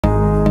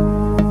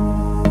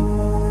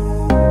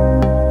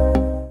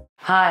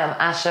Hi, I'm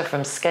Asha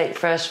from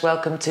Skatefresh.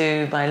 Welcome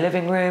to my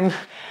living room.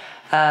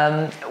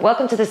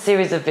 Welcome to this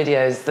series of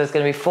videos. There's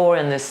going to be 4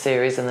 in this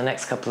series in the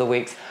next couple of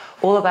weeks,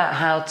 all about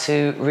how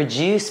to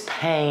reduce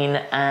pain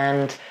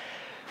and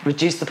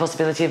reduce the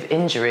possibility of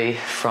injury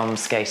from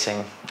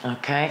skating,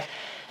 okay?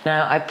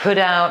 Now, I put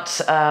out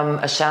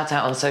a shout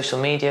out on social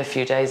media a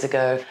few days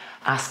ago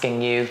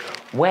asking you,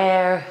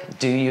 where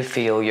do you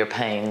feel your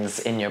pains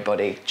in your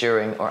body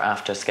during or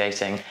after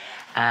skating?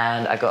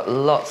 And I got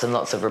lots and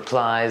lots of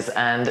replies,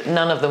 and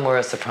none of them were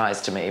a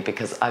surprise to me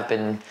because I've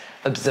been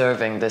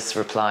observing this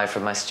reply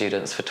from my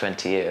students for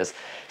 20 years.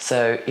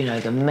 So, you know,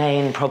 the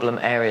main problem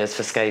areas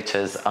for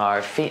skaters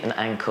are feet and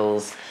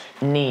ankles,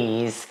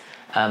 knees,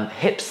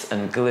 hips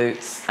and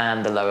glutes,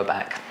 and the lower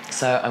back.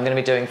 So I'm going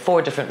to be doing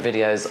 4 different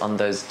videos on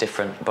those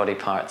different body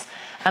parts.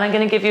 And I'm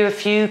going to give you a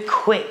few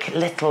quick,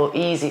 little,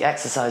 easy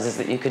exercises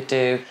that you could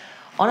do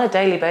on a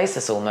daily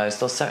basis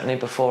almost, or certainly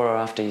before or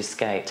after you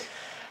skate.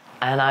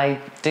 And I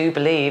do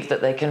believe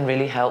that they can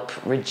really help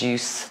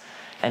reduce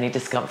any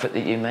discomfort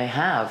that you may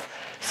have.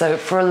 So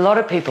for a lot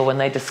of people, when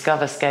they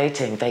discover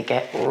skating, they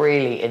get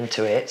really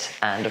into it.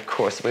 And of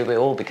course, we will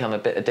all become a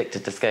bit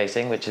addicted to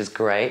skating, which is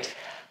great.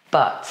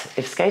 But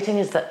if skating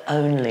is the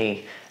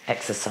only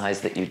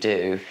exercise that you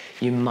do,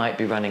 you might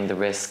be running the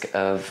risk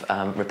of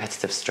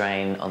repetitive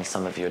strain on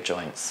some of your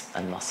joints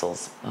and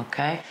muscles,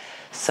 okay?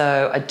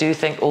 So I do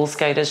think all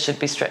skaters should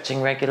be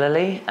stretching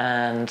regularly,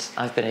 and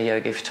I've been a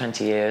yogi for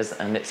 20 years,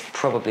 and it's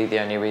probably the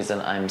only reason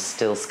I'm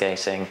still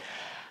skating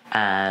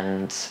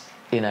and,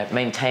 you know,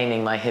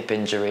 maintaining my hip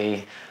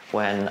injury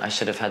when I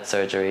should have had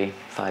surgery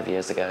 5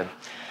 years ago.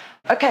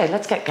 Okay,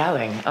 let's get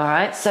going, all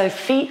right? So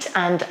feet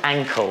and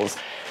ankles.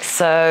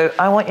 So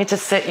I want you to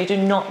sit. You do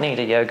not need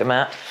a yoga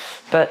mat,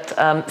 but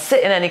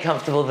sit in any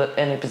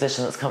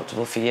position that's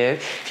comfortable for you.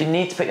 If you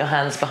need to put your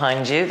hands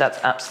behind you, that's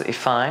absolutely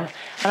fine.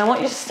 And I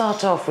want you to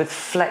start off with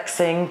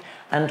flexing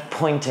and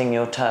pointing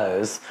your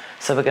toes.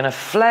 So we're going to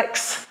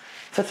flex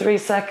for 3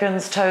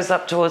 seconds, toes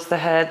up towards the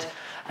head,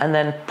 and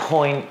then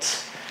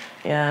point,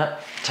 yeah,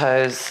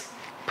 toes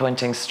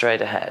pointing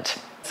straight ahead.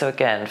 So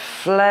again,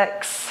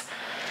 flex,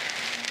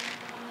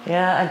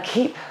 yeah, and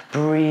keep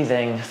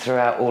breathing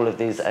throughout all of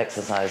these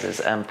exercises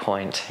and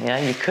point. Yeah,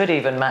 you could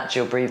even match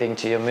your breathing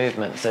to your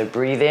movement. So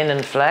breathe in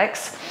and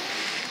flex,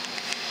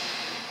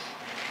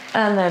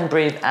 and then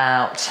breathe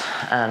out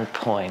and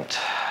point.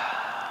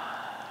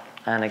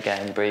 And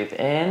again, breathe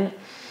in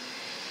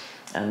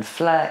and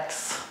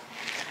flex,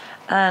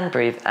 and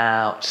breathe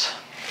out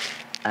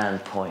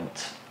and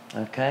point.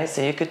 Okay,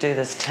 so you could do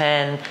this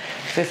 10,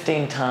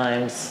 15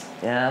 times,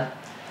 yeah?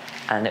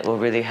 And it will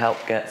really help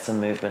get some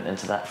movement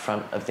into that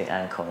front of the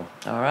ankle,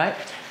 all right?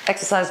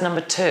 Exercise number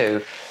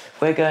 2,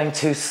 we're going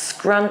to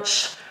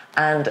scrunch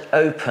and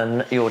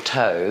open your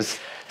toes.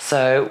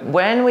 So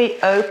when we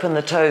open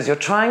the toes, you're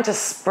trying to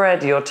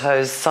spread your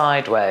toes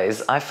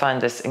sideways. I find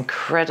this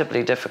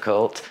incredibly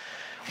difficult.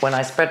 When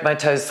I spread my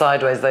toes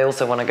sideways, they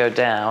also want to go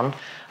down.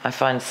 I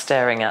find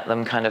staring at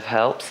them kind of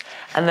helps.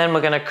 And then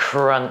we're going to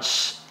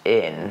crunch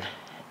in,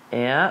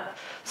 yeah?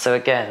 So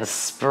again,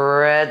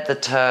 spread the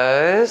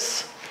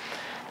toes.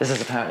 This is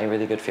apparently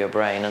really good for your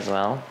brain as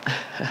well.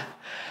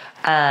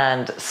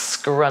 And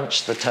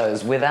scrunch the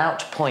toes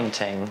without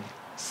pointing.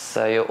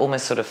 So you're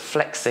almost sort of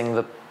flexing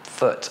the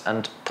foot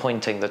and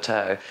pointing the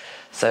toe.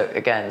 So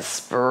again,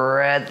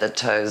 spread the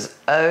toes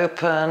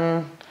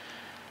open.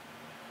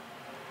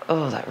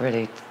 Oh, that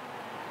really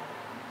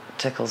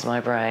tickles my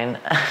brain.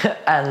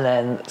 And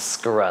then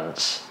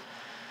scrunch.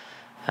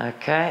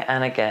 Okay,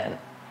 and again,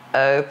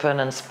 open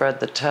and spread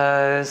the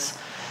toes.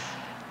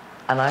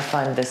 And I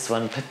find this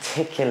one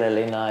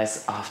particularly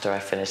nice after I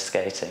finish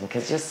skating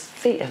because your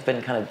feet have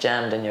been kind of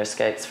jammed in your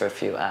skates for a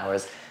few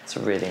hours. It's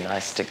really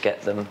nice to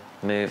get them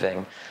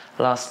moving.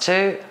 Last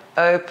 2,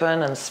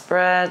 open and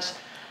spread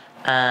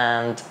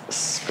and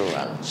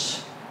scrunch.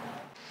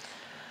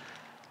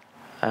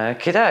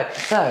 Okie doke.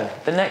 So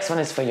the next one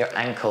is for your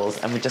ankles,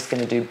 and we're just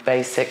going to do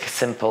basic,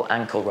 simple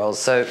ankle rolls.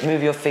 So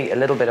move your feet a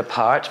little bit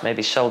apart,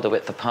 maybe shoulder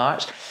width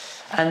apart.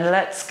 And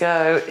let's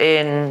go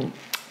in.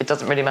 It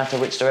doesn't really matter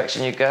which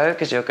direction you go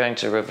because you're going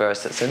to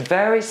reverse it. So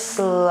very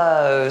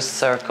slow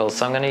circles.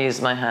 So I'm going to use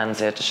my hands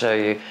here to show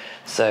you.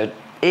 So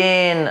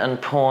in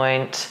and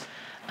point,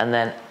 and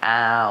then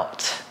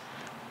out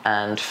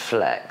and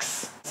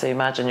flex. So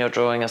imagine you're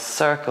drawing a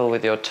circle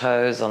with your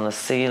toes on the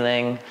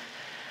ceiling.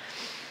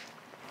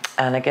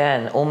 And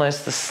again,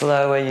 almost the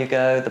slower you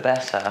go, the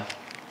better.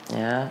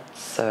 Yeah,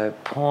 so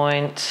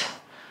point,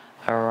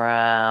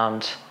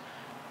 around,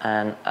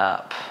 and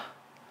up.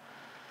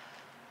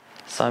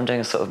 So I'm doing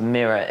a sort of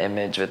mirror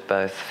image with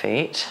both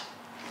feet,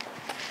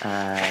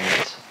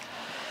 and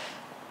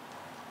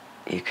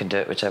you can do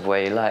it whichever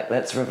way you like.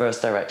 Let's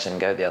reverse direction,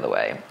 go the other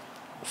way.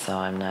 So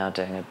I'm now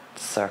doing a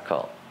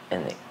circle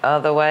in the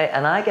other way,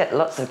 and I get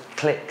lots of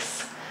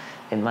clicks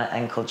in my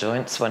ankle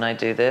joints when I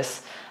do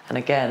this. And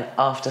again,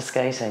 after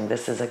skating,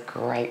 this is a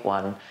great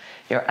one.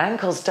 Your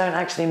ankles don't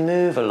actually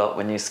move a lot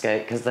when you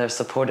skate because they're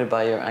supported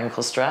by your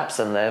ankle straps,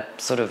 and they're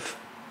sort of,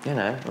 you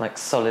know, like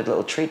solid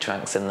little tree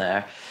trunks in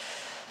there.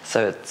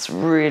 So it's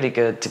really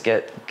good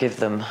to give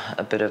them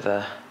a bit of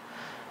a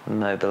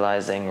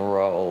mobilizing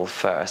roll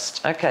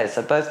first. Okay,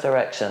 so both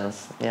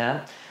directions,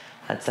 yeah?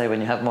 I'd say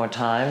when you have more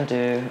time,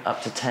 do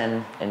up to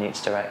 10 in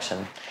each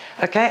direction.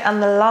 Okay,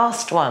 and the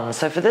last one.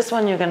 So for this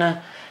one, you're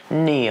gonna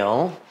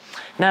kneel.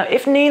 Now,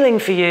 if kneeling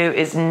for you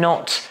is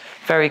not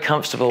very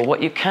comfortable,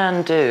 what you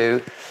can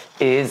do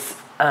is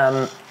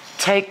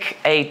take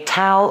a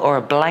towel or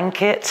a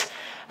blanket.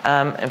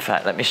 In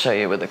fact, let me show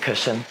you with a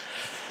cushion.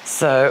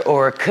 So,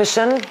 or a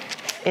cushion,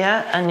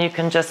 yeah, and you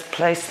can just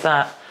place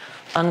that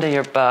under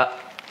your butt,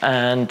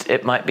 and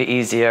it might be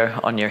easier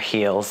on your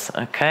heels,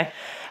 okay?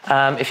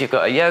 If you've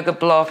got a yoga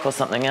block or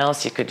something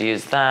else, you could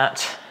use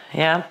that,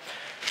 yeah?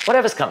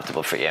 Whatever's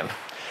comfortable for you.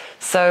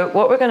 So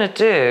what we're gonna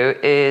do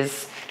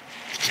is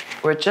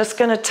we're just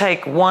gonna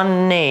take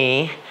one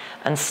knee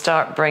and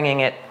start bringing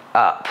it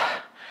up.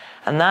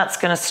 And that's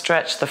gonna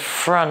stretch the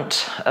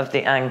front of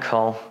the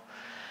ankle.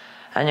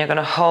 And you're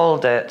gonna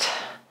hold it,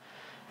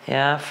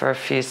 yeah, for a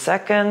few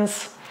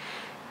seconds,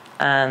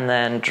 and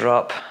then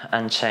drop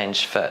and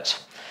change foot.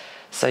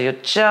 So you're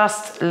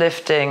just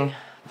lifting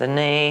the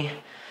knee.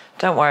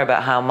 Don't worry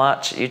about how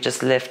much, you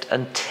just lift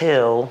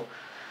until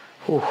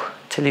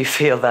you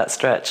feel that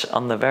stretch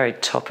on the very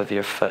top of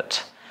your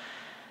foot.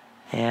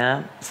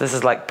 Yeah, so this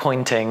is like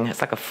pointing,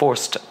 it's like a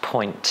forced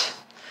point.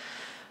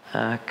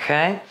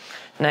 Okay,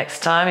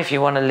 next time if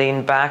you want to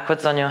lean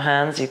backwards on your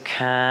hands, you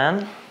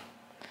can.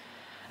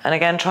 And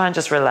again, try and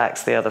just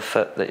relax the other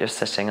foot that you're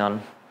sitting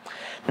on.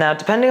 Now,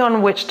 depending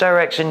on which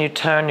direction you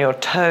turn your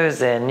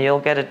toes in, you'll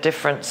get a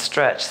different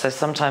stretch. So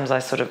sometimes I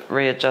sort of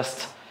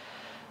readjust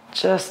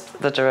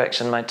just the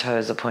direction my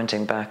toes are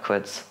pointing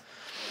backwards.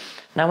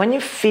 Now, when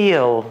you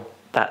feel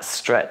that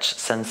stretch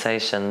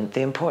sensation,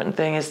 the important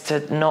thing is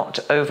to not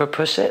over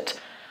push it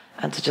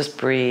and to just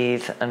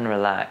breathe and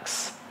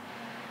relax.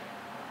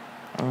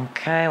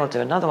 Okay, we'll do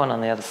another one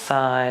on the other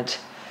side.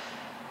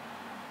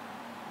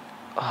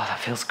 Oh, that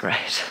feels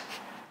great.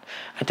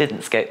 I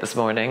didn't skate this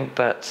morning,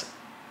 but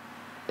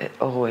it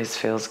always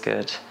feels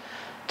good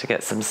to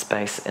get some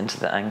space into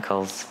the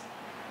ankles.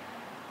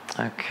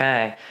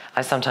 Okay,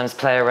 I sometimes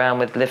play around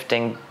with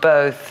lifting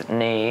both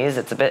knees.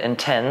 It's a bit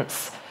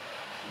intense,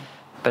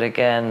 but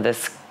again,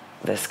 this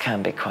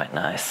can be quite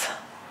nice.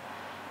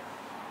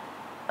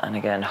 And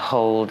again,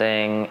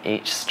 holding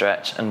each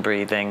stretch and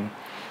breathing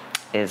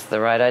is the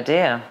right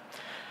idea.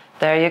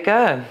 There you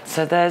go.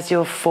 So there's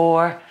your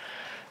 4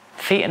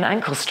 feet and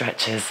ankle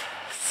stretches.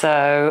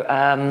 So,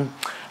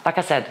 like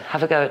I said,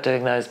 have a go at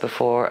doing those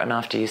before and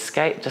after you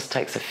skate. It just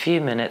takes a few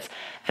minutes,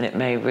 and it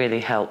may really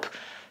help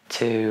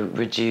to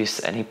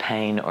reduce any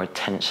pain or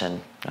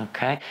tension,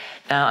 okay?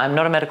 Now, I'm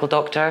not a medical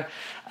doctor.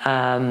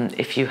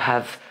 If you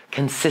have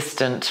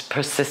consistent,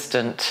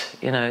 persistent,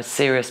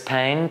 serious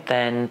pain,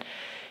 then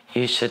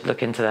you should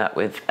look into that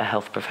with a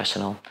health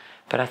professional.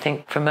 But I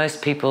think for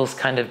most people's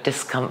kind of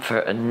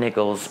discomfort and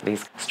niggles,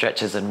 these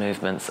stretches and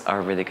movements are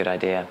a really good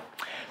idea.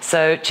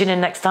 So tune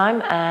in next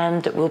time,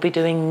 and we'll be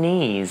doing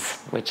knees,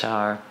 which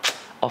are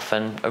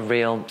often a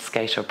real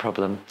skater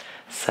problem.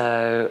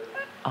 So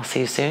I'll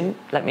see you soon.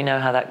 Let me know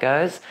how that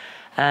goes.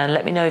 And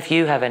let me know if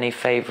you have any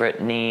favorite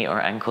knee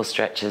or ankle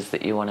stretches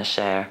that you want to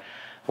share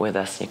with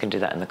us. You can do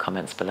that in the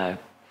comments below.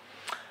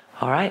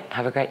 All right,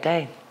 have a great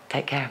day.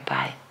 Take care.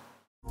 Bye.